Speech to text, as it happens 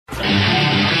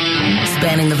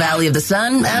spanning the Valley of the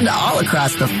Sun and all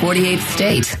across the 48th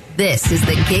state. This is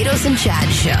the Gatos and Chad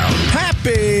Show.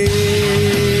 Happy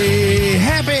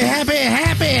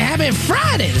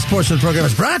Friday. This portion of the program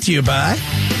is brought to you by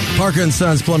Parker &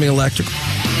 Sons Plumbing Electrical.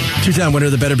 Two-time winner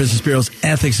of the Better Business Bureau's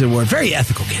Ethics Award. Very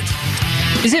ethical, kids.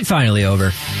 Is it finally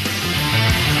over?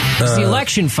 Is the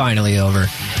election finally over?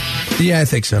 Yeah, I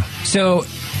think so. So,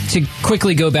 to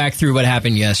quickly go back through what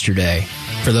happened yesterday,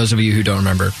 for those of you who don't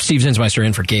remember, Steve Zinsmeister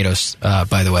in for Gatos,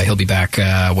 by the way. He'll be back,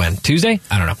 when? Tuesday?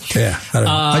 I don't know. Yeah, I don't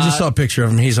know. I just saw a picture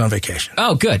of him. He's on vacation.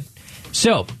 Oh, good.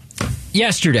 So,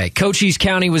 yesterday, Cochise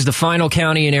County was the final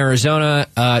county in Arizona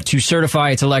to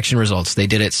certify its election results. They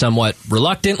did it somewhat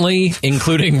reluctantly,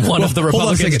 including one of the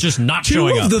Republicans just not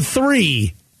showing up. Two of the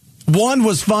three, one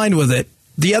was fine with it.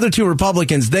 The other two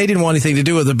Republicans, they didn't want anything to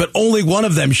do with it, but only one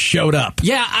of them showed up.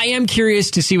 Yeah, I am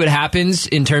curious to see what happens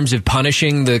in terms of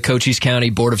punishing the Cochise County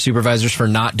Board of Supervisors for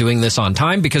not doing this on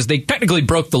time, because they technically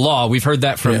broke the law. We've heard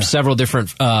that from several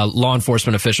different law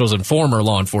enforcement officials and former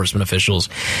law enforcement officials.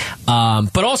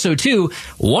 But also, too,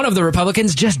 one of the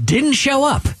Republicans just didn't show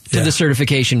up to the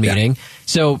certification meeting. Yeah.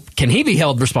 So can he be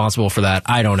held responsible for that?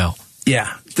 I don't know.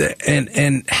 Yeah,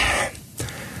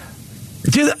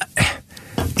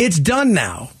 it's done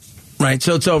now, right?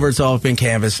 So it's over. It's all been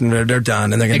canvassed, and they're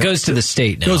done. And they're it goes to the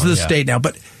state now. Goes to the state now.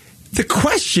 But the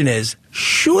question is,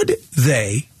 should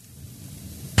they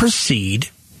proceed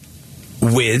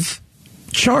with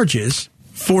charges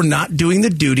for not doing the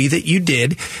duty that you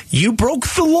did? You broke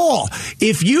the law.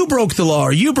 If you broke the law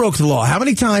or you broke the law, how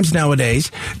many times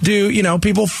nowadays do,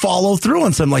 people follow through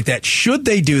on something like that? Should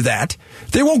they do that?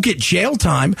 They won't get jail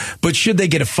time, but should they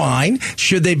get a fine?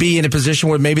 Should they be in a position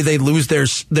where maybe they lose their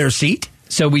seat?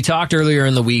 So we talked earlier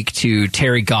in the week to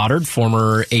Terry Goddard,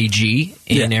 former AG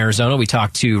in Arizona. We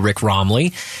talked to Rick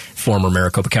Romley, former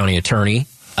Maricopa County attorney.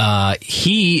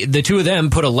 The two of them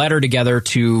put a letter together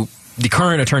to the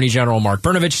current Attorney General, Mark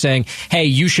Brnovich, saying, hey,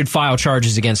 you should file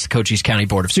charges against the Cochise County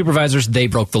Board of Supervisors. They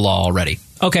broke the law already.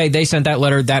 Okay, they sent that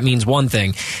letter. That means one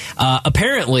thing.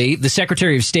 Apparently, the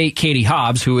Secretary of State, Katie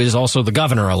Hobbs, who is also the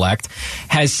governor-elect,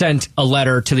 has sent a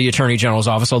letter to the Attorney General's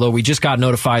office, although we just got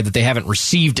notified that they haven't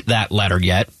received that letter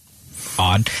yet.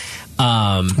 Odd.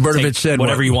 Brnovich said,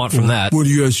 whatever you want from that. What do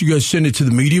you guys send it to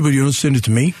the media, but you don't send it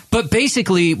to me? But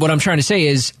basically, what I'm trying to say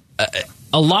is,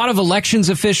 a lot of elections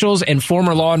officials and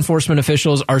former law enforcement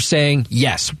officials are saying,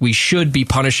 yes, we should be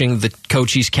punishing the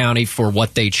Cochise County for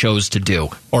what they chose to do,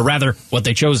 or rather, what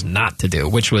they chose not to do,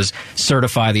 which was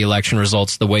certify the election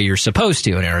results the way you're supposed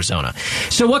to in Arizona.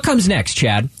 So what comes next,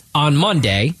 Chad? On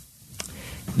Monday,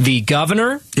 the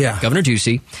governor, Governor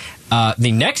Ducey,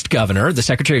 the next governor, the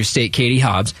Secretary of State, Katie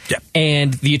Hobbs,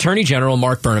 and the Attorney General,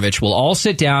 Mark Brnovich, will all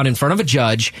sit down in front of a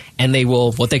judge, and they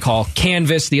will, what they call,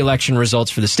 canvass the election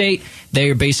results for the state.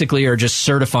 They basically are just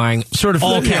certifying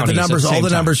all counties. The numbers, all the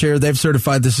numbers here, they've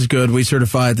certified this is good. We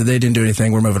certified that they didn't do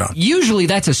anything. We're moving on. Usually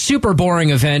that's a super boring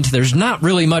event. There's not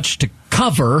really much to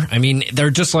cover. I mean, they're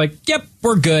just like, yep,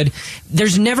 we're good.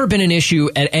 There's never been an issue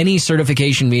at any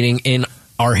certification meeting in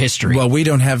our history. Well, we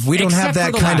don't have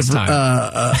that kind of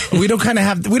we don't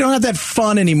have that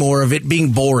fun anymore of it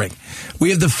being boring. We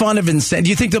have the fun of insanity.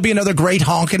 Do you think there'll be another great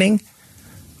honkening?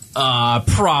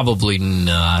 Probably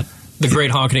not. The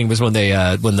great honkening was when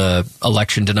when the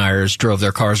election deniers drove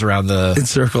their cars around in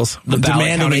circles, the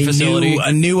ballot counting facility,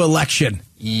 a new election.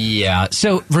 Yeah.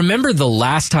 So remember the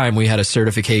last time we had a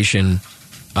certification.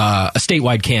 A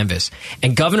statewide canvass.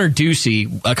 And Governor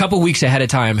Ducey, a couple weeks ahead of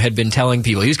time, had been telling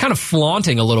people, he was kind of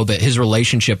flaunting a little bit his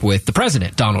relationship with the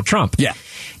president, Donald Trump. Yeah.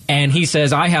 And he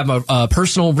says, I have a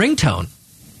personal ringtone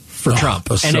for Trump.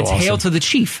 And it's awesome. Hail to the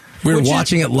Chief. We were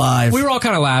watching it live. We were all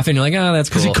kind of laughing. You're like, oh, that's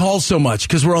cool. Because he calls so much.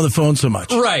 Because we're on the phone so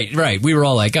much. Right. We were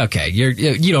all like, okay,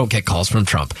 you don't get calls from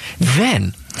Trump.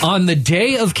 Then, on the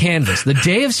day of canvass, the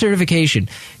day of certification,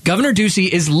 Governor Ducey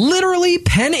is literally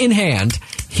pen in hand.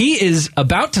 He is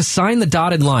about to sign the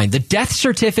dotted line, the death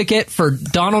certificate for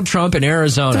Donald Trump in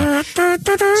Arizona,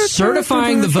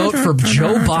 certifying the vote for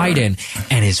Joe Biden,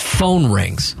 and his phone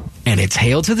rings. And it's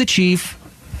Hail to the Chief.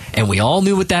 And we all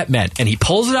knew what that meant. And he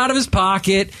pulls it out of his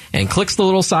pocket and clicks the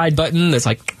little side button that's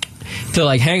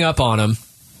to hang up on him.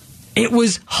 It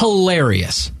was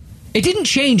hilarious. It didn't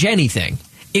change anything.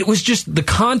 It was just the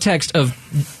context of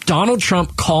Donald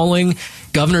Trump calling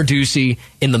Governor Ducey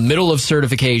in the middle of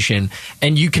certification.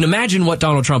 And you can imagine what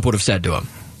Donald Trump would have said to him.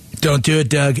 Don't do it,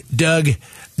 Doug.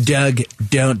 Doug,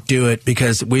 don't do it,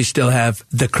 because we still have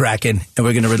the Kraken, and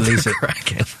we're going to release it.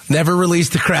 Kraken. Never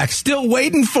released the Kraken. Still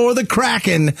waiting for the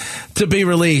Kraken to be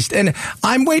released. And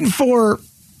I'm waiting for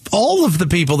all of the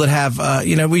people that have,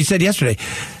 we said yesterday,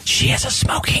 she has a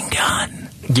smoking gun.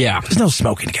 Yeah. There's no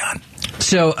smoking gun.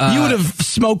 So you would have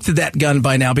smoked that gun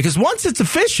by now, because once it's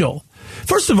official,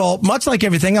 first of all, much like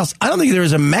everything else, I don't think there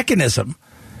is a mechanism.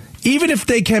 Even if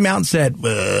they came out and said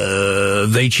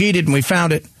they cheated and we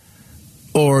found it,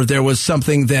 or there was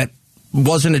something that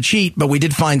wasn't a cheat, but we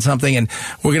did find something, and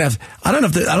we're gonna have. I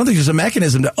don't think there's a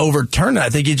mechanism to overturn it. I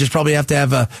think you just probably have to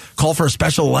have a call for a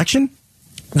special election.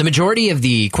 The majority of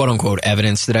the quote-unquote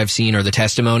evidence that I've seen, or the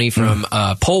testimony from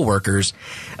poll workers,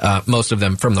 most of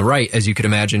them from the right, as you could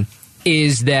imagine,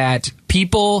 is that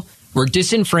people were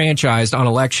disenfranchised on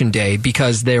Election Day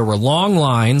because there were long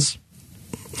lines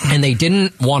and they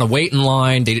didn't want to wait in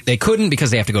line. They couldn't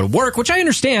because they have to go to work, which I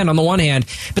understand on the one hand,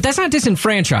 but that's not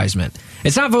disenfranchisement.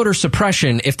 It's not voter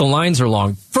suppression if the lines are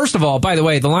long. First of all, by the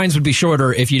way, the lines would be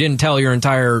shorter if you didn't tell your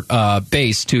entire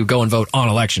base to go and vote on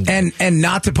Election Day. And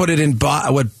not to put it in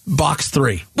box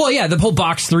 3. Well, yeah, the whole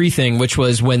box 3 thing, which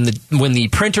was when the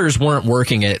printers weren't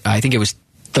working at, I think it was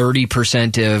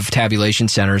 30% of tabulation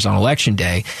centers on Election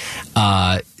Day,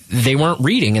 they weren't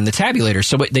reading in the tabulator.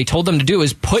 So what they told them to do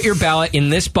is put your ballot in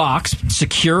this box,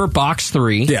 secure box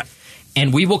 3,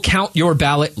 and we will count your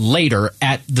ballot later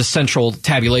at the central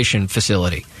tabulation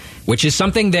facility, which is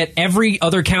something that every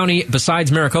other county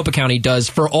besides Maricopa County does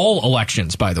for all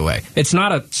elections, by the way. It's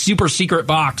not a super secret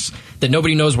box that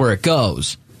nobody knows where it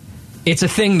goes. It's a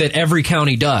thing that every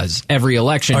county does every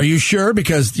election. Are you sure?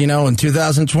 Because, in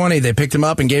 2020, they picked him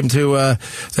up and gave him to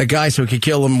that guy so he could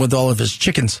kill him with all of his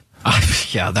chickens.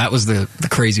 Yeah, that was the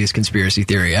craziest conspiracy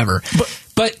theory ever.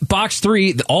 But box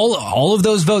 3, all of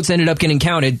those votes ended up getting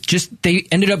counted. They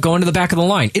ended up going to the back of the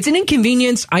line. It's an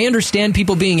inconvenience. I understand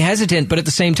people being hesitant, but at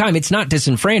the same time, it's not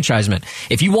disenfranchisement.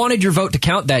 If you wanted your vote to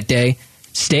count that day,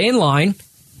 stay in line,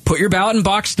 put your ballot in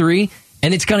box 3,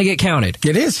 and it's going to get counted.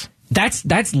 It is.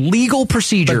 That's legal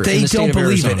procedure. But they don't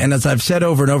believe it. And as I've said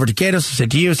over and over to Gatos, I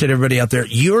said to you, I said to everybody out there,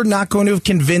 you're not going to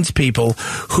convince people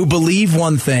who believe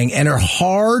one thing and are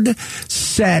hard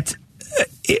set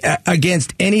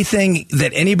against anything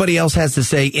that anybody else has to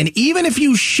say. And even if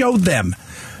you showed them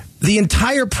the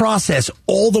entire process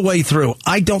all the way through,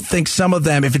 I don't think some of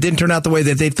them, if it didn't turn out the way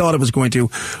that they thought it was going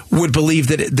to, would believe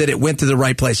that it went to the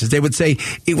right places. They would say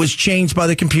it was changed by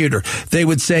the computer. They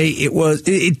would say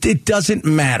it doesn't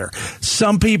matter.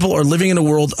 Some people are living in a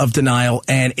world of denial,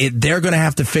 and they're going to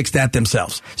have to fix that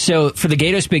themselves. So for the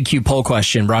Gatos Big Q poll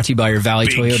question, brought to you by your Valley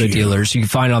Toyota dealers, you can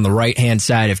find it on the right-hand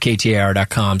side of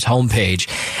KTAR.com's homepage.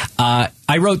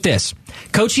 I wrote this.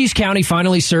 Cochise County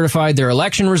finally certified their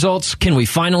election results. Can we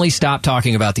finally stop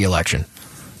talking about the election?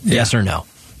 Yeah. Yes or no?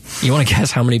 You want to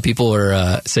guess how many people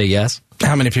say yes?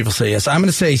 How many people say yes? I'm going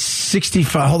to say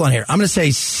 65. Hold on here. I'm going to say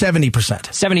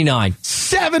 70%. 79.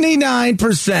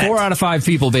 79%. 4 out of 5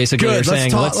 people basically are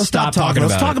saying, let's stop talking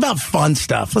about it. Let's talk about fun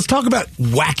stuff. Let's talk about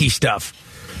wacky stuff.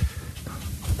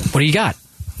 What do you got?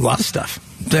 A lot of stuff.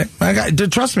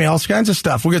 Trust me, all kinds of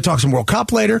stuff. We're going to talk some World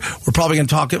Cup later. We're probably going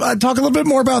to talk a little bit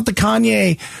more about the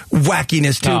Kanye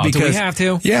wackiness, too. Because, do we have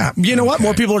to? Yeah. You know what?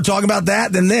 More people are talking about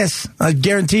that than this. I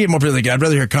guarantee you more people think, I'd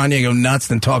rather hear Kanye go nuts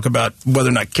than talk about whether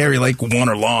or not Kerry Lake won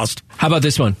or lost. How about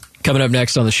this one? Coming up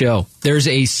next on the show, there's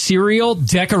a serial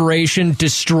decoration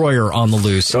destroyer on the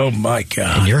loose. Oh, my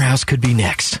God. And your house could be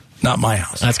next. Not my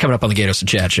house. That's coming up on the Gatos and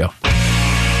Chad Show.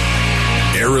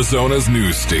 Arizona's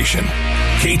news station.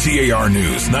 KTAR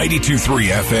News 92.3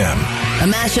 FM.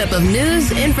 A mashup of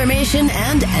news, information,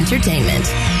 and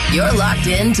entertainment. You're locked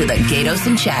in to the Gatos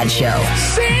and Chad Show.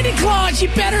 Santa Claus, you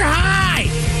better hide!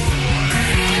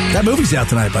 That movie's out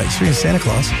tonight, buddy. Speaking of Santa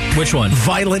Claus. Which one?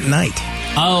 Violent Night.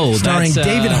 Oh, starring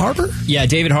David Harbour? Yeah,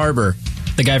 David Harbour.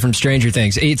 The guy from Stranger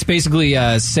Things. It's basically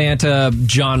Santa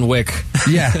John Wick.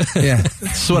 Yeah.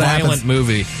 That's what Violent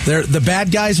movie. The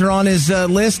bad guys are on his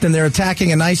list, and they're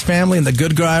attacking a nice family, and the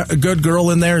good girl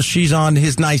in there, she's on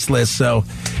his nice list, so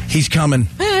he's coming.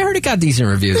 I heard it got decent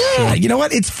reviews. Yeah, you know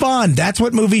what? It's fun. That's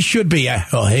what movies should be.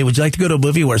 Hey, would you like to go to a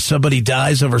movie where somebody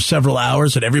dies over several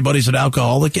hours and everybody's an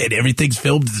alcoholic and everything's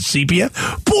filmed with sepia?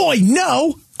 Boy,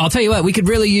 no! I'll tell you what, we could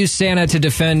really use Santa to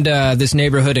defend this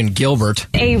neighborhood in Gilbert.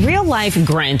 A real-life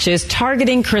Grinch is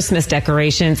targeting Christmas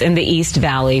decorations in the East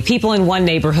Valley. People in one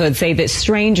neighborhood say that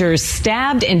strangers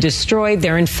stabbed and destroyed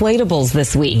their inflatables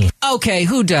this week. Okay,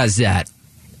 who does that?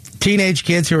 Teenage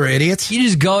kids who are idiots. You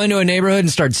just go into a neighborhood and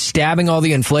start stabbing all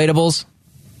the inflatables?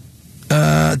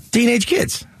 Teenage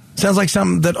kids. Sounds like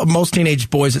something that most teenage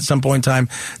boys at some point in time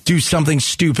do something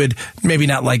stupid. Maybe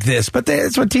not like this, but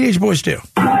that's what teenage boys do.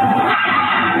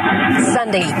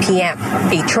 Sunday 8 p.m.,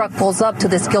 a truck pulls up to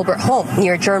this Gilbert home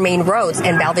near Germain Roads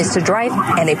and Val Vista Drive,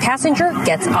 and a passenger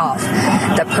gets off.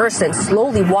 The person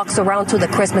slowly walks around to the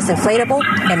Christmas inflatable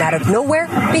and out of nowhere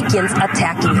begins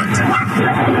attacking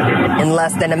it. In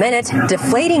less than a minute,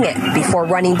 deflating it before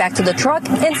running back to the truck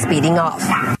and speeding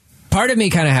off. Part of me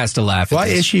kind of has to laugh. Why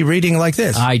is she reading like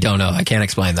this? I don't know. I can't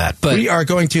explain that. But we are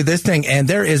going to this thing, and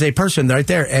there is a person right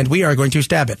there, and we are going to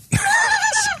stab it.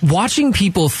 Watching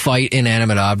people fight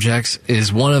inanimate objects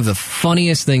is one of the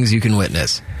funniest things you can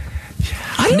witness.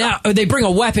 Now, they bring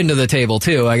a weapon to the table,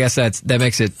 too. I guess that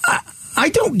makes it I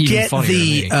don't even get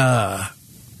funnier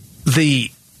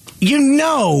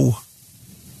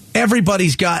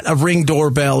everybody's got a Ring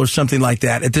doorbell or something like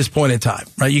that at this point in time,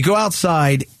 right? You go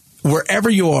outside, wherever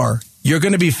you are, you're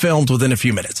going to be filmed within a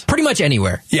few minutes. Pretty much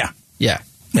anywhere. Yeah.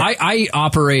 I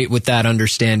operate with that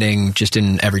understanding just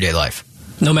in everyday life.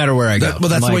 No matter where I go. Well,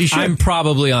 that's the way you should. I'm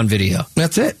probably on video.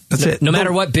 That's it. No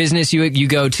matter what business you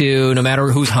go to, no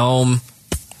matter who's home.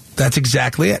 That's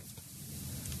exactly it.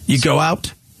 You go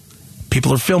out,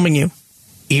 people are filming you.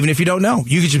 Even if you don't know.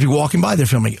 You could just be walking by, they're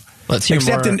filming you. Let's hear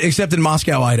except in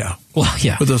Moscow, Idaho. Well,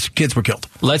 yeah. Where those kids were killed.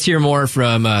 Let's hear more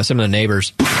from some of the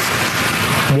neighbors.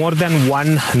 More than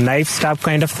one knife stab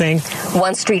kind of thing.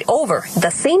 One street over, the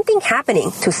same thing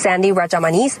happening to Sandy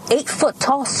Rajamani's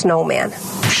 8-foot-tall snowman.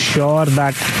 Sure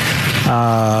that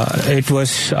it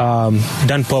was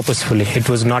done purposefully. It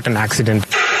was not an accident.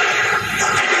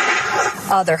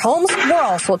 Other homes were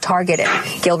also targeted.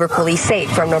 Gilbert police say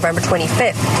from November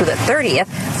 25th to the 30th,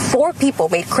 4 people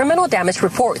made criminal damage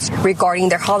reports regarding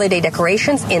their holiday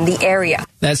decorations in the area.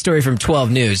 That story from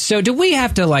 12 News. So do we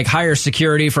have to hire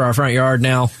security for our front yard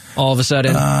now, all of a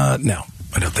sudden? No,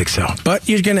 I don't think so. But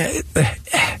you're going to...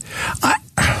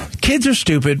 Kids are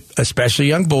stupid, especially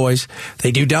young boys.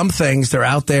 They do dumb things. They're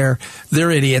out there. They're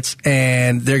idiots.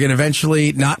 And they're going to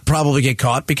eventually not probably get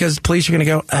caught because police are going to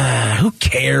go, who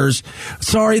cares?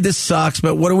 Sorry, this sucks,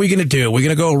 but what are we going to do? We're going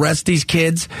to go arrest these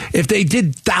kids? If they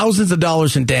did thousands of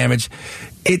dollars in damage,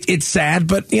 it's sad,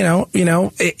 but,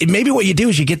 maybe what you do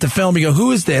is you get the film, you go,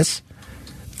 who is this?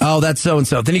 Oh, that's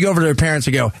so-and-so. Then you go over to their parents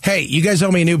and go, hey, you guys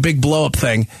owe me a new big blow-up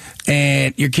thing,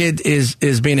 and your kid is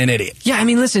being an idiot. Yeah, I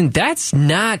mean, listen, that's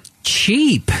not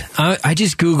cheap. I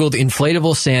just Googled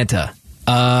inflatable Santa.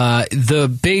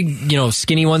 The big,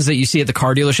 skinny ones that you see at the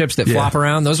car dealerships that flop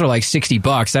around, those are like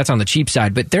 $60. That's on the cheap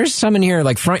side. But there's some in here,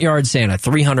 like front yard Santa,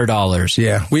 $300.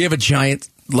 Yeah, we have a giant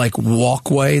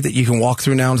walkway that you can walk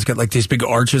through now, and it's got these big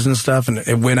arches and stuff, and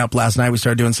it went up last night. We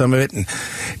started doing some of it, and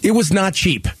it was not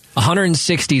cheap.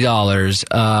 $160,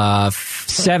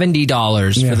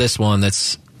 $70 for this one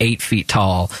that's 8 feet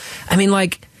tall. I mean,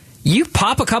 you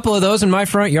pop a couple of those in my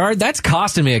front yard, that's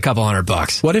costing me a couple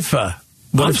 $100. What if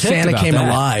Santa came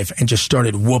alive and just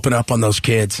started whooping up on those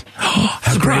kids?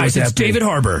 How Surprise, it's David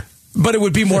Harbour. But it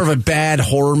would be more of a bad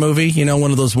horror movie,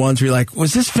 one of those ones where you're like,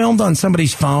 was this filmed on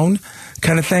somebody's phone?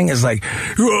 Kind of thing. It's like,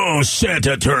 oh,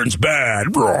 Santa turns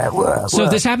bad. So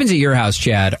if this happens at your house,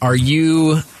 Chad, are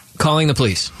you calling the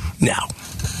police? No.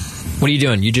 What are you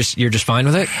doing? You're just fine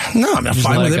with it? No, I'm not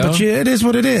fine with it, but it is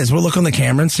what it is. We'll look on the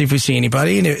camera and see if we see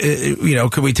anybody. And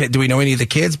do we know any of the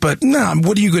kids? But no,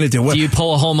 what are you going to do? Do you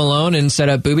pull a Home Alone and set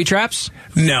up booby traps?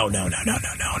 No.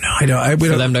 I don't.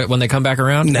 For them when they come back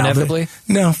around, inevitably?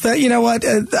 No. You know what?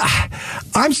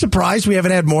 I'm surprised we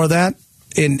haven't had more of that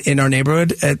in our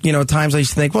neighborhood. At times I used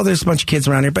to think, well, there's a bunch of kids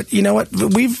around here, but you know what?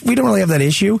 We don't really have that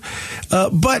issue.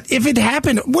 But if it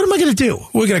happened, what am I going to do?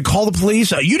 We're going to call the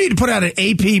police. You need to put out an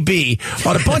APB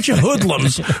on a bunch of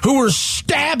hoodlums who were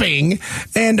stabbing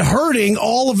and hurting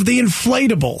all of the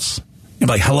inflatables. You're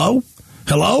like, hello?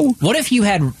 What if you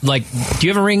had, do you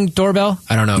have a Ring doorbell?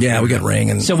 I don't know. Yeah, we got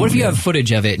Ring. So what if you have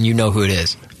footage of it and you know who it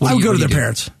is? I would go to their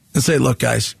parents and say, look,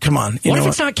 guys, come on. What if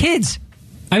it's not kids?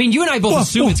 I mean, you and I both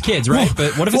assume it's kids, right?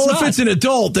 But what if it's not? Well, if it's an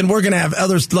adult, then we're going to have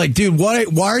others dude, why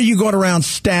are you going around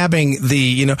stabbing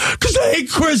because I hate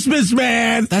Christmas,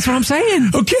 man. That's what I'm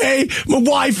saying. Okay, my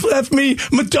wife left me,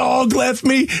 my dog left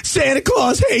me, Santa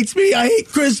Claus hates me, I hate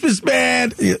Christmas,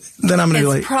 man. Then I'm going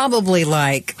to be It's probably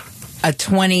like a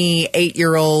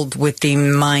 28-year-old with the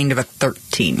mind of a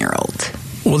 13-year-old.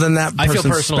 Well, then that person's I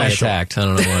feel personally attacked. I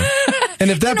don't know why. And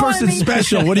if that person's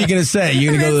special, what are you going to say?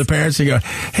 You're going to go to the parents and go,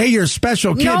 hey, you're a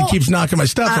special kid who keeps knocking my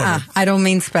stuff over. I don't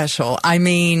mean special. I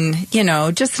mean,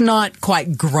 just not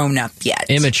quite grown up yet.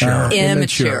 Immature.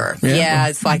 Yeah,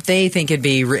 it's like they think it'd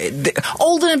be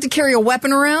old enough to carry a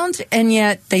weapon around, and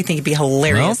yet they think it'd be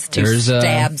hilarious to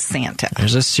stab Santa.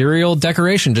 There's a serial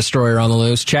decoration destroyer on the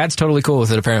loose. Chad's totally cool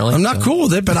with it, apparently. I'm not cool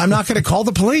with it, but I'm not going to call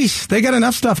the police. They got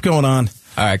enough stuff going on.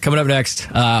 All right, coming up next,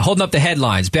 holding up the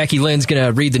headlines. Becky Lynn's going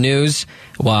to read the news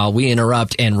while we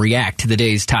interrupt and react to the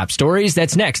day's top stories.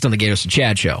 That's next on the Gatos and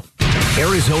Chad Show.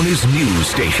 Arizona's news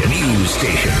station.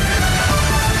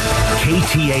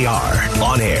 KTAR.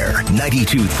 On air,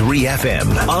 92.3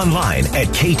 FM. Online at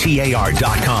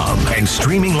KTAR.com. And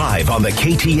streaming live on the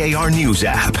KTAR News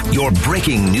app. Your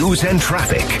breaking news and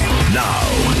traffic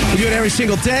now. We do it every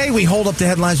single day. We hold up the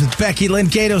headlines with Becky Lynn.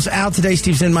 Gato's out today.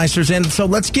 Steve Zinmeister's in. So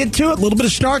let's get to it. A little bit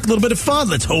of snark, a little bit of fun.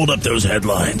 Let's hold up those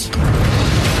headlines.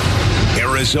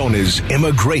 Arizona's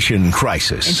immigration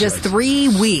crisis. In just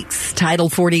 3 weeks, Title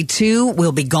 42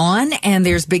 will be gone, and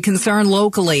there's big concern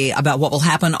locally about what will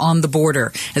happen on the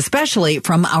border, especially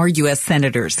from our U.S.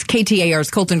 senators. KTAR's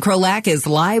Colton Krolak is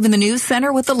live in the news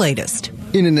center with the latest.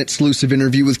 In an exclusive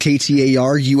interview with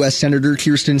KTAR, U.S. Senator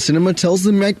Kyrsten Sinema tells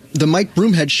the Mike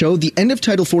Broomhead Show the end of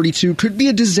Title 42 could be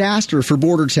a disaster for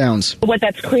border towns. What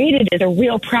that's created is a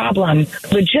real problem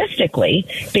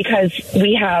logistically because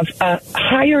we have a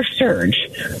higher surge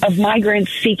of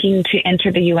migrants seeking to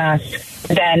enter the U.S.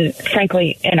 than,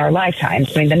 frankly, in our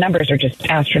lifetimes. I mean, the numbers are just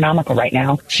astronomical right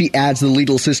now. She adds the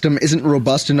legal system isn't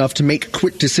robust enough to make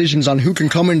quick decisions on who can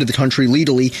come into the country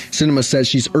legally. Sinema says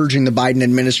she's urging the Biden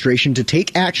administration to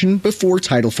take action before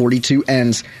Title 42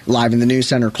 ends. Live in the news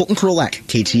center, Colton Krolak,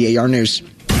 KTAR News.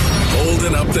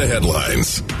 Holding up the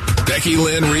headlines. Becky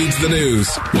Lynn reads the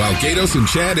news while Gatos and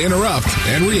Chad interrupt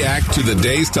and react to the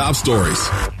day's top stories.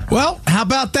 Well, how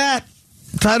about that?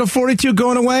 Title 42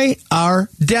 going away. Our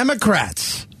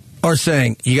Democrats are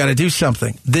saying, you got to do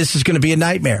something. This is going to be a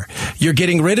nightmare. You're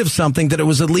getting rid of something that it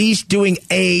was at least doing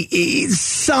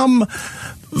some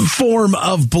form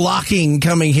of blocking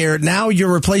coming here. Now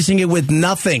you're replacing it with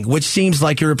nothing, which seems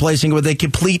like you're replacing it with a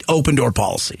complete open door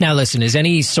policy. Now, listen, is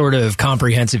any sort of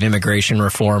comprehensive immigration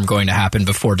reform going to happen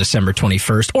before December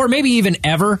 21st? Or maybe even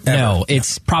ever? No,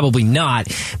 it's probably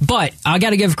not. But I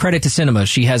got to give credit to Sinema.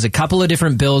 She has a couple of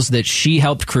different bills that she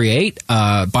helped create,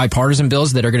 bipartisan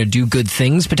bills that are going to do good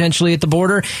things potentially at the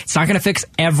border. It's not going to fix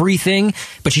everything,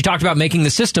 but she talked about making the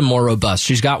system more robust.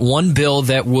 She's got one bill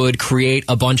that would create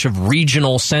a bunch of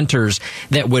regional centers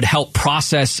that would help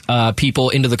process people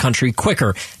into the country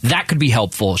quicker. That could be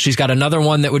helpful. She's got another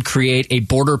one that would create a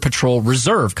Border Patrol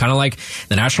Reserve, kind of like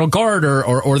the National Guard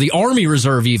or the Army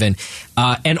Reserve even,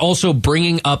 and also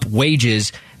bringing up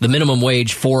wages, the minimum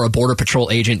wage for a Border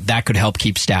Patrol agent. That could help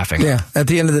keep staffing. Yeah. At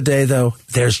the end of the day, though,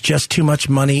 there's just too much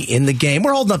money in the game.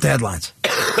 We're holding up the headlines.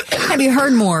 Have you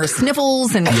heard more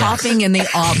sniffles and coughing in the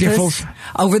office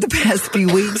over the past few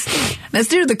weeks? That's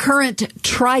due to the current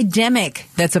tridemic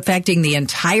that's affecting the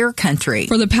entire country.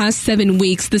 For the past 7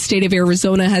 weeks, the state of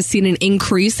Arizona has seen an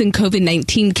increase in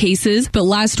COVID-19 cases, but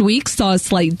last week saw a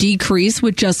slight decrease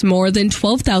with just more than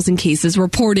 12,000 cases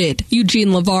reported. Eugene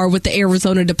LeVar with the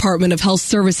Arizona Department of Health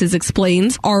Services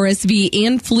explains RSV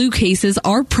and flu cases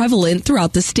are prevalent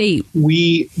throughout the state.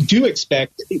 We do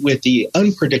expect, with the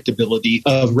unpredictability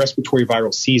of respiratory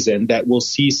viral season, that we'll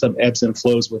see some ebbs and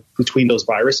flows between those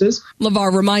viruses.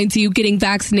 LeVar reminds you getting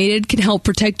vaccinated can help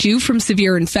protect you from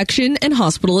severe infection and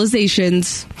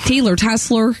hospitalizations. Taylor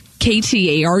Tassler,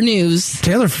 KTAR News.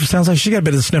 Taylor sounds like she got a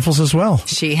bit of the sniffles as well.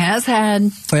 She has had.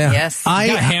 Yeah. Yes. I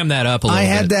gotta ham that up a little bit. I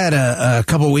had that a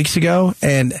couple of weeks ago,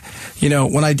 and you know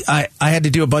when I had to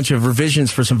do a bunch of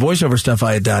revisions for some voiceover stuff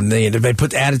I had done. They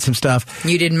added some stuff.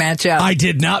 You didn't match up. I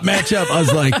did not match up. I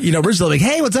was like, originally like,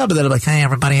 hey, what's up? And then I'm like, hey,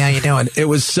 everybody, how you doing? It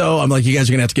was I'm like, you guys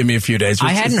are gonna have to give me a few days.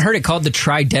 I hadn't heard it called the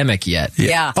tridemic yet.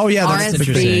 Yeah. Oh yeah, that's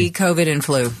RSV, COVID, and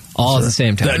flu. All at the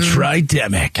same time. The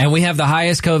tridemic. And we have the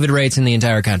highest COVID rates in the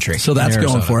entire country. So that's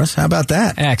going for us. How about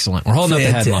that? Excellent. We're holding up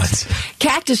the headlines.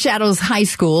 Cactus Shadows High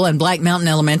School and Black Mountain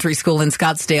Elementary School in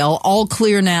Scottsdale all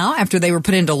clear now after they were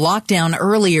put into lockdown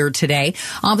earlier today.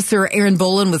 Officer Aaron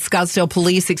Bolin with Scottsdale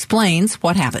Police explains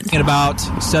what happened. At about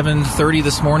 7:30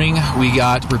 this morning, we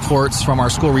got reports from our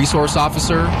school resource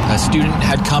officer. A student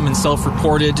had come and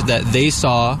self-reported that they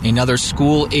saw another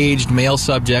school-aged male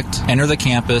subject enter the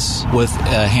campus with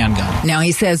a handgun. Now,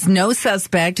 he says no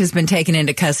suspect has been taken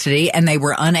into custody, and they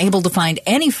were unable to find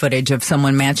any footage of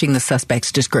someone matching the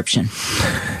suspect's description.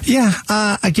 Yeah.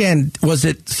 Again, was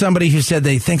it somebody who said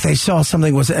they think they saw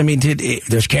something?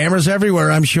 There's cameras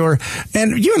everywhere, I'm sure.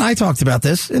 And you and I talked about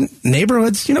this in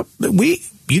neighborhoods. You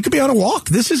could be on a walk.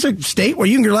 This is a state where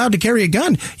you're allowed to carry a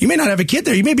gun. You may not have a kid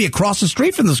there. You may be across the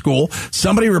street from the school.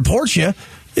 Somebody reports you.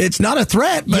 it's not a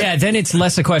threat. But yeah, then it's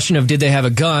less a question of did they have a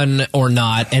gun or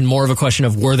not, and more of a question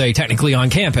of were they technically on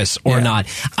campus or not.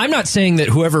 I'm not saying that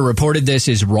whoever reported this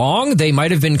is wrong. They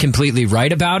might have been completely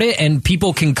right about it, and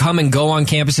people can come and go on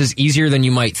campuses easier than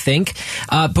you might think.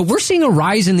 But we're seeing a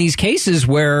rise in these cases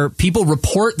where people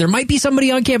report there might be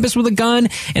somebody on campus with a gun,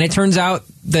 and it turns out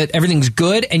that everything's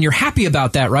good, and you're happy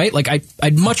about that, right? Like,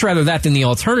 I'd much rather that than the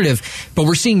alternative, but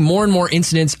we're seeing more and more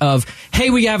incidents of, hey,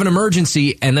 we have an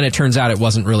emergency, and then it turns out it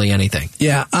wasn't really anything.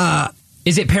 Yeah.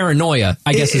 Is it paranoia,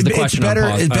 I guess is the question.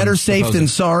 It's better safe than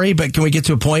sorry, but can we get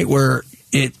to a point where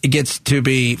it gets to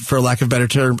be, for lack of a better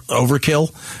term,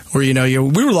 overkill, where,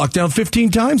 we were locked down 15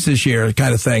 times this year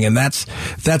kind of thing. And that's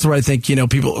where I think,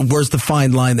 people, where's the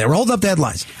fine line there? We're holding up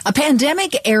deadlines. A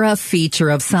pandemic-era feature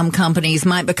of some companies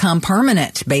might become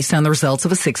permanent based on the results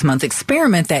of a 6-month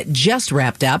experiment that just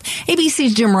wrapped up.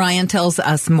 ABC's Jim Ryan tells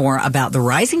us more about the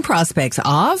rising prospects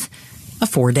of a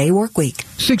 4-day work week.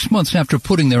 6 months after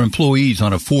putting their employees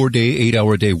on a 4-day,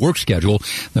 8-hour-day work schedule,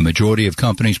 the majority of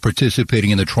companies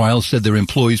participating in the trial said their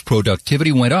employees'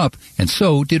 productivity went up, and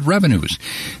so did revenues.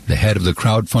 The head of the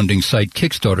crowdfunding site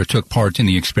Kickstarter took part in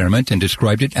the experiment and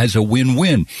described it as a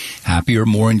win-win. Happier,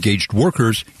 more engaged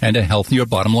workers and a healthier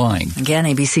bottom line. Again,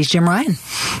 ABC's Jim Ryan.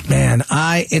 Man,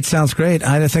 it sounds great.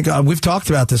 I think we've talked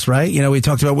about this, right? We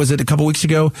talked about, was it a couple weeks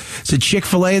ago? It's a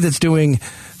Chick-fil-A that's doing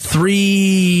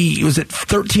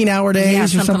 13-hour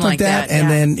days or something like that? And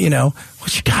then, I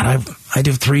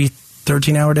do 3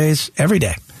 13-hour days every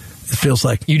day. It feels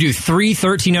like. You do 3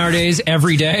 13-hour days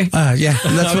every day? Yeah,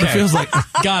 that's what it feels like.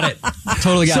 Got it.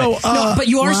 Totally got it. No, but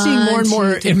you are seeing more and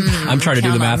more. I'm trying to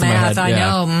do the math in my head. I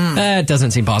know. It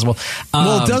doesn't seem possible.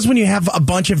 Well, it does when you have a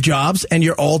bunch of jobs and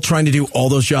you're all trying to do all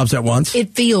those jobs at once.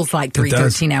 It feels like 3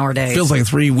 13-hour days. It feels like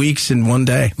 3 weeks in one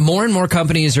day. More and more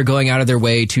companies are going out of their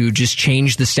way to just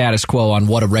change the status quo on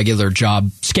what a regular job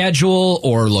schedule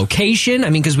or location.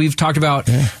 I mean, because we've talked about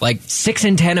 6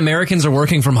 in 10 Americans are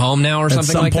working from home now or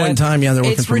something like that. At some point in time, they're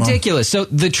working it's from home. ridiculous. So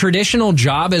the traditional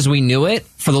job as we knew it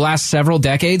for the last several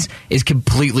decades is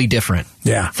completely different.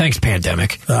 Yeah. Thanks,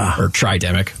 pandemic or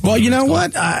tridemic. Well, you know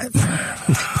what? I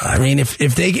mean, if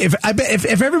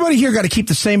everybody here got to keep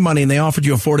the same money and they offered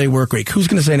you a 4-day work week, who's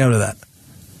going to say no to that?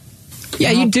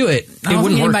 Yeah, you'd do it. I don't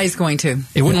think anybody's going to.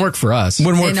 It wouldn't work for us.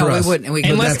 Wouldn't work for us. We wouldn't.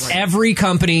 Unless every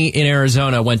company in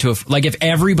Arizona went to if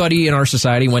everybody in our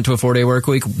society went to a 4-day work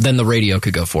week, then the radio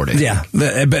could go 4 days. Yeah,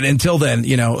 but until then,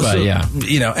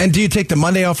 and do you take the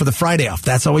Monday off or the Friday off?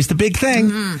 That's always the big thing.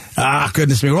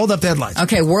 Goodness me, rolled up deadlines.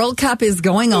 Okay, World Cup is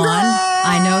going on.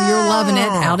 I know you're loving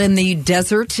it out in the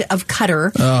desert of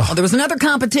Qatar. Well, there was another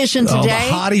competition today.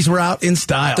 The hotties were out in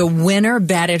style. The winner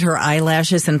batted her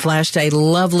eyelashes and flashed a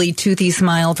lovely toothy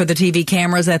smile for the TV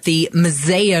cameras at the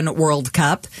Mazayan World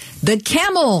Cup, the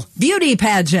Camel Beauty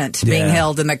Pageant being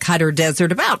held in the Qatar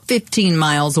Desert about 15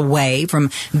 miles away from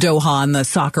Doha in the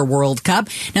Soccer World Cup.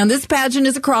 Now, this pageant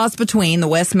is a cross between the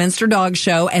Westminster Dog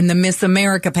Show and the Miss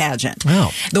America pageant.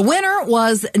 Wow. The winner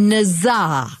was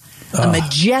Nazah, a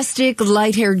majestic,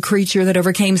 light-haired creature that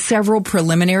overcame several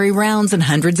preliminary rounds and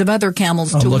hundreds of other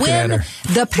camels to win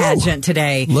the pageant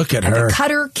today. Look at her. The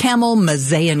Qatar Camel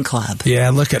Mazayan Club. Yeah,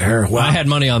 look at her. Wow. I had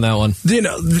money on that one.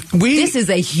 This is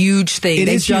a huge thing.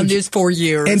 They've done this for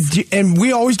years. And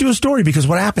we always do a story because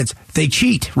what happens? They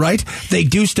cheat, right? They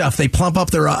do stuff. They plump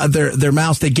up their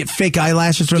mouths. They get fake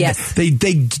eyelashes. Yes. They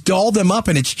doll them up,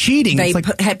 and it's cheating. They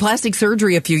it's had plastic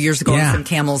surgery a few years ago on some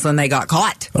camels, and they got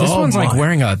caught. This one's like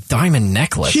wearing a diamond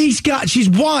necklace. She's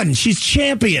won. She's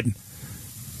champion.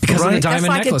 Because of the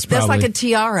diamond necklace, that's like a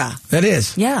tiara. That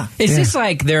is. Yeah. Is this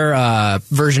like their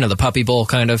version of the Puppy Bowl,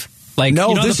 kind of? Like,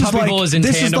 no, this the Puppy Bowl is in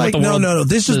tandem with the World, no.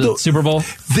 This is the Super Bowl.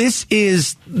 This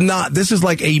is not. This is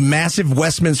like a massive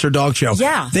Westminster dog show.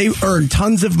 Yeah, they earn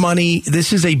tons of money.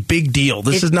 This is a big deal.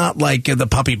 This is not like the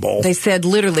Puppy Bowl. They said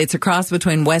literally it's a cross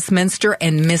between Westminster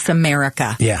and Miss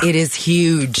America. Yeah, it is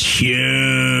huge,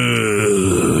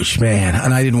 man.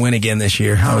 And I didn't win again this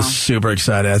year. I was super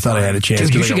excited. I thought I had a chance.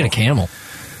 Dude, you should get a camel.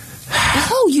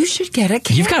 Oh, you should get a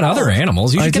camel. You've got other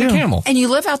animals. You should get a camel. And you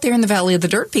live out there in the Valley of the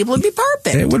Dirt People. It'd be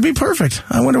perfect. It would be perfect.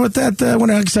 I wonder what that.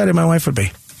 Wonder how excited my wife would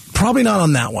be. Probably not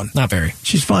on that one. Not very.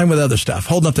 She's fine with other stuff.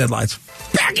 Holding up deadlines.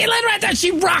 Becky Lynn right there.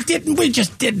 She rocked it, and we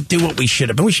just didn't do what we should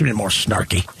have been. We should have been more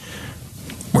snarky.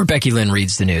 Where Becky Lynn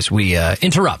reads the news, we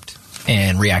interrupt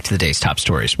and react to the day's top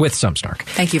stories with some snark.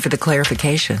 Thank you for the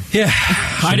clarification. Yeah,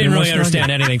 I didn't really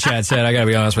understand anything Chad said. I got to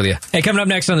be honest with you. Hey, coming up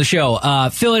next on the show,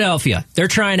 Philadelphia. They're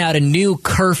trying out a new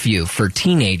curfew for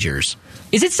teenagers.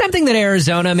 Is it something that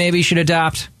Arizona maybe should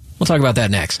adopt? We'll talk about that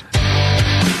next.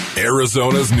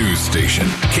 Arizona's news station,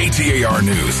 KTAR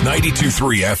News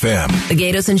 92.3 FM. The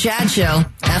Gatos and Chad Show.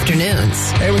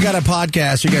 Afternoons. Hey, we got a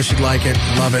podcast. You guys should like it,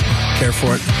 love it, care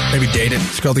for it, maybe date it.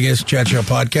 It's called the Gatos and Chad Show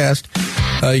Podcast.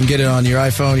 You can get it on your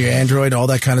iPhone, your Android, all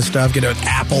that kind of stuff. Get it with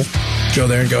Apple. Go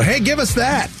there and go, hey, give us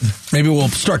that. Maybe we'll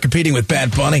start competing with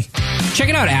Bad Bunny. Check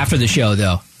it out after the show,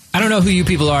 though. I don't know who you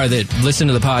people are that listen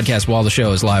to the podcast while the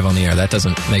show is live on the air. That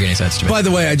doesn't make any sense to me. By the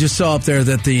way, I just saw up there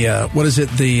that the,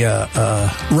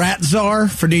 Rat Czar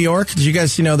for New York. Did you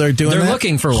guys know they're doing that? They're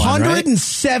looking for one, right?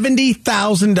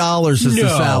 $170,000 is the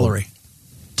salary.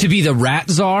 To be the Rat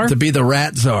Czar? To be the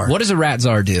Rat Czar. What does a Rat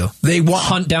Czar do? They want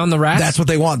hunt down the rats? That's what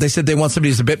they want. They said they want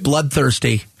somebody who's a bit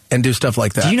bloodthirsty and do stuff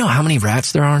like that. Do you know how many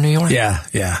rats there are in New York? Yeah.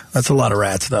 That's a lot of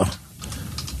rats, though.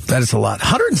 That is a lot.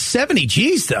 170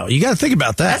 G's, though. You got to think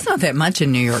about that. That's not that much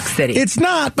in New York City. It's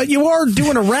not, but you are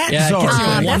doing a rat czar.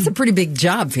 That's a pretty big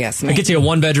job, if you ask me. It gets you a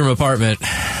one-bedroom apartment.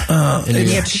 And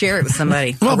you have to share it with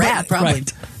somebody. A rat, probably.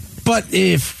 Right. But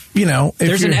if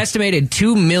there's an estimated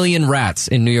 2 million rats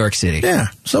in New York City. Yeah.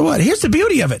 So what? Here's the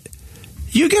beauty of it.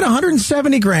 You get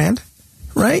 $170,000,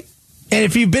 right? And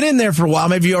if you've been in there for a while,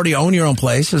 maybe you already own your own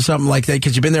place or something like that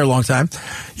because you've been there a long time,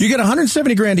 you get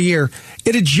 $170,000 a year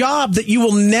at a job that you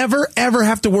will never, ever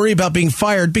have to worry about being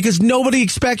fired because nobody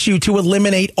expects you to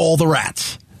eliminate all the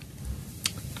rats.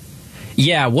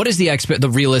 Yeah, what is the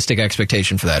realistic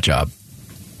expectation for that job?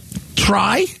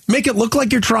 Try. Make it look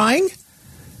like you're trying.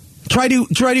 Try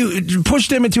to push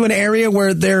them into an area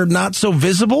where they're not so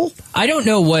visible. I don't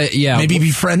know what. Yeah, maybe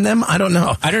befriend them. I don't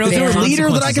know. I don't know. Is there a leader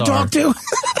that I could talk to?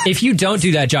 If you don't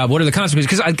do that job, what are the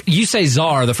consequences? Because you say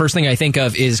czar, the first thing I think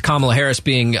of is Kamala Harris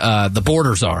being the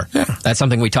border czar. Yeah. That's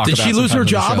something we talk about. Did she lose her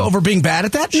job over being bad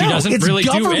at that? She doesn't it's really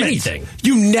government. do anything.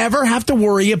 You never have to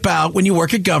worry about when you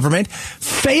work at government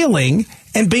failing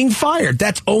and being fired.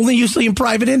 That's only usually in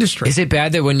private industry. Is it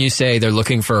bad that when you say they're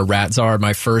looking for a rat czar,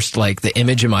 my first, the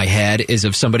image in my head is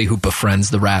of somebody who befriends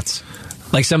the rats?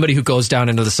 Like somebody who goes down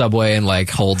into the subway and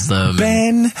holds them.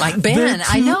 Ben. Like Ben.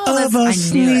 I know. Of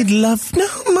us need love. No.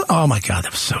 Oh my God,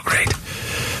 that was so great.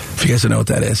 If you guys don't know what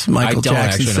that is, Michael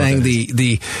Jackson sang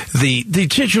the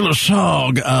titular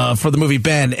song for the movie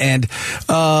Ben, and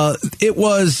it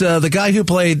was the guy who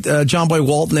played John Boy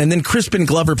Walton, and then Crispin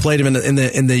Glover played him in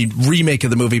the remake of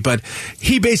the movie. But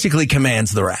he basically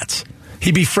commands the rats.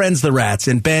 He befriends the rats,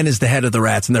 and Ben is the head of the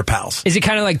rats, and they're pals. Is it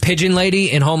kind of like Pigeon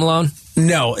Lady in Home Alone?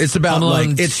 No, it's about Home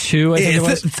Alone 2, I think it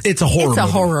was. It's a horror movie. It's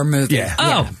a horror movie. Yeah.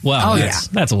 Oh, well, that's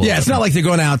a little Yeah, it's not like they're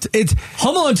going out.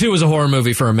 Home Alone 2 was a horror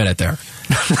movie for a minute there.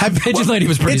 Pigeon Lady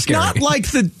was pretty scary. It's not like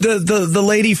the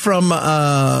lady from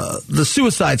the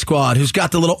Suicide Squad who's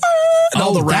got the little and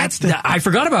all the rats. I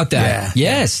forgot about that.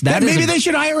 Yeah. Yes. Maybe they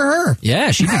should hire her.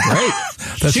 Yeah, she'd be great.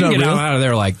 That's she can not get real? out of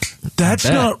there That's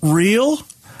not real?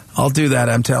 I'll do that,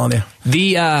 I'm telling you.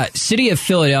 The city of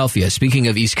Philadelphia, speaking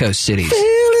of East Coast cities.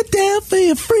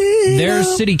 Philadelphia freedom. Their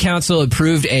city council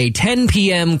approved a 10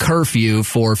 p.m. curfew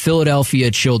for Philadelphia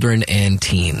children and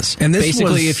teens. And this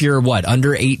basically, if you're,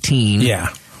 under 18,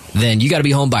 then you got to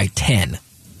be home by 10.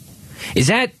 Is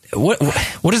that,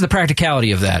 what is the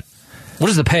practicality of that? What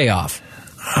is the payoff?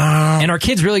 And are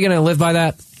kids really going to live by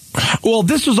that? Well,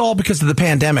 this was all because of the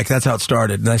pandemic. That's how it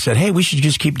started. And I said, hey, we should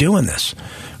just keep doing this,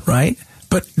 right?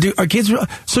 But are kids...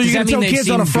 So you're going to tell kids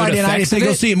on a Friday night if they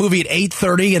go see a movie at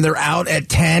 8:30 and they're out at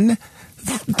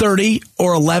 10:30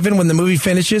 or 11 when the movie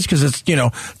finishes because it's,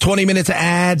 20 minutes of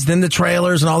ads, then the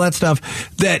trailers and all that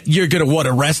stuff, that you're going to,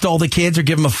 arrest all the kids or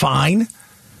give them a fine?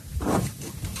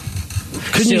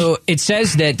 So it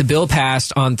says that the bill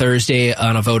passed on Thursday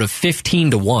on a vote of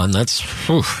 15-1. That's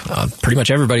pretty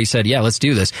much everybody said, yeah, let's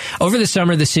do this. Over the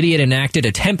summer, the city had enacted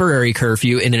a temporary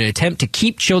curfew in an attempt to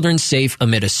keep children safe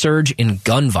amid a surge in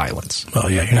gun violence. Oh,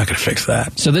 yeah, you're not going to fix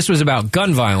that. So this was about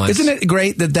gun violence. Isn't it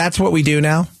great that that's what we do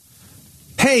now?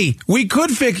 Hey, we could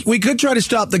try to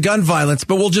stop the gun violence,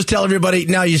 but we'll just tell everybody,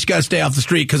 now you just got to stay off the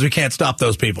street because we can't stop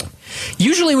those people.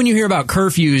 Usually when you hear about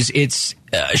curfews, it's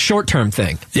a short-term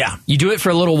thing. Yeah. You do it for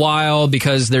a little while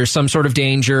because there's some sort of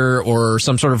danger or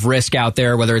some sort of risk out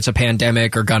there, whether it's a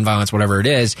pandemic or gun violence, whatever it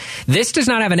is. This does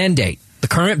not have an end date. The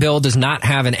current bill does not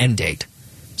have an end date.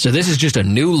 So this is just a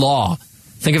new law.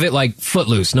 Think of it like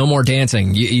Footloose, no more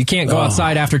dancing. You can't go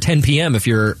outside after 10 p.m. if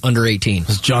you're under 18. It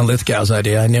was John Lithgow's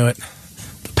idea. I knew it.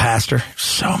 Pastor,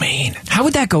 so mean. How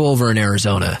would that go over in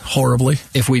Arizona? Horribly.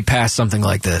 If we passed something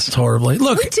like this. Horribly.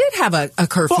 Look, we did have a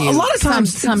curfew. Well, a lot of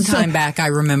times, some time back, I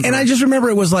remember. And I just remember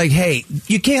it was like, hey,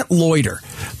 you can't loiter.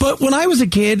 But when I was a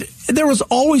kid, there was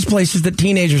always places that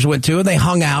teenagers went to, and they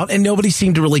hung out, and nobody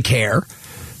seemed to really care.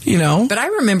 You know? But I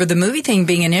remember the movie thing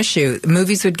being an issue.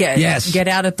 Movies would get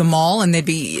out at the mall, and they'd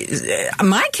be...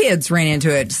 my kids ran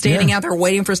into it, standing out there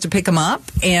waiting for us to pick them up,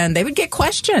 and they would get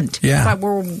questioned. Yeah. It's like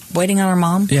we're waiting on our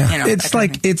mom. Yeah. You know, it's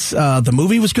like, the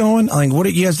movie was going. Like, what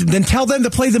do you guys... Then tell them to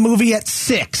play the movie at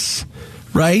 6,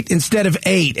 right? Instead of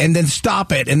 8, and then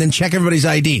stop it, and then check everybody's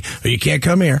ID. Or you can't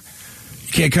come here.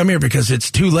 You can't come here because it's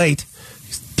too late.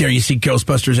 Dare you see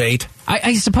Ghostbusters 8?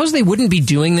 I suppose they wouldn't be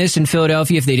doing this in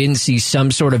Philadelphia if they didn't see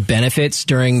some sort of benefits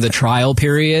during the trial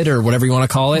period or whatever you want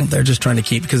to call it. Well, they're just trying to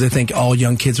keep, because they think all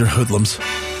young kids are hoodlums.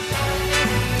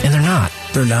 And they're not.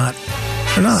 They're not.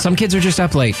 They're not. Some kids are just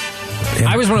up late.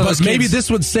 Yeah. I was one of those kids. Maybe this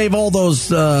would save all those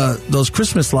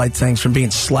Christmas light things from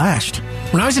being slashed.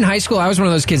 When I was in high school, I was one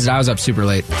of those kids that I was up super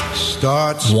late.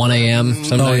 Starts 1 a.m.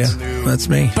 sometimes. Oh, yeah. That's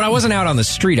me. But I wasn't out on the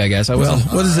street, I guess. I was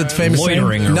what is it famous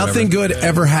loitering saying? Nothing good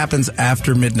ever happens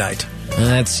after midnight.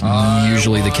 That's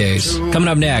usually the case. Coming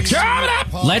up next,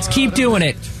 let's keep doing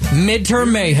it.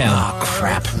 Midterm mayhem. Oh,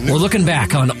 crap. We're looking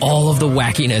back on all of the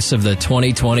wackiness of the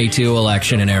 2022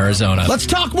 election in Arizona. Let's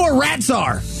talk more Rat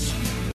Czar.